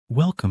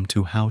Welcome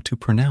to How to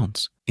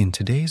Pronounce. In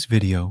today's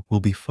video,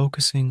 we'll be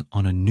focusing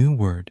on a new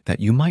word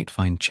that you might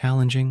find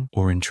challenging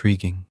or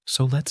intriguing.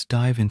 So let's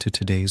dive into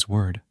today's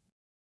word.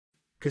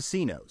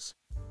 Casinos.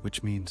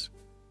 Which means,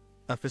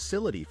 A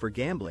facility for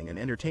gambling and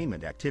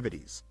entertainment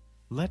activities.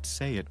 let's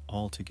say it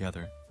all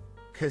together.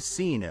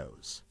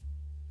 Casinos.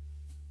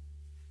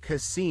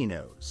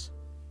 Casinos.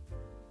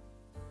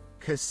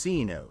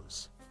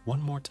 Casinos.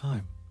 One more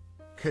time.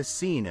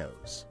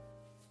 Casinos.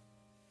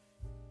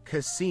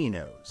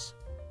 Casinos.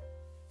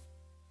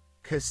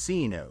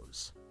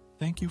 Casinos.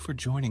 Thank you for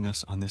joining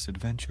us on this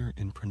adventure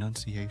in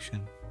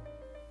pronunciation.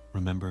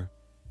 Remember,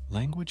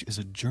 language is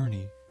a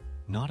journey,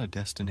 not a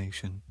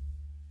destination.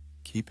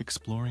 Keep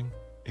exploring,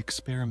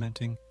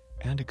 experimenting,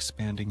 and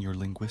expanding your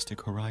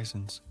linguistic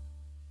horizons.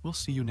 We'll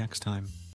see you next time.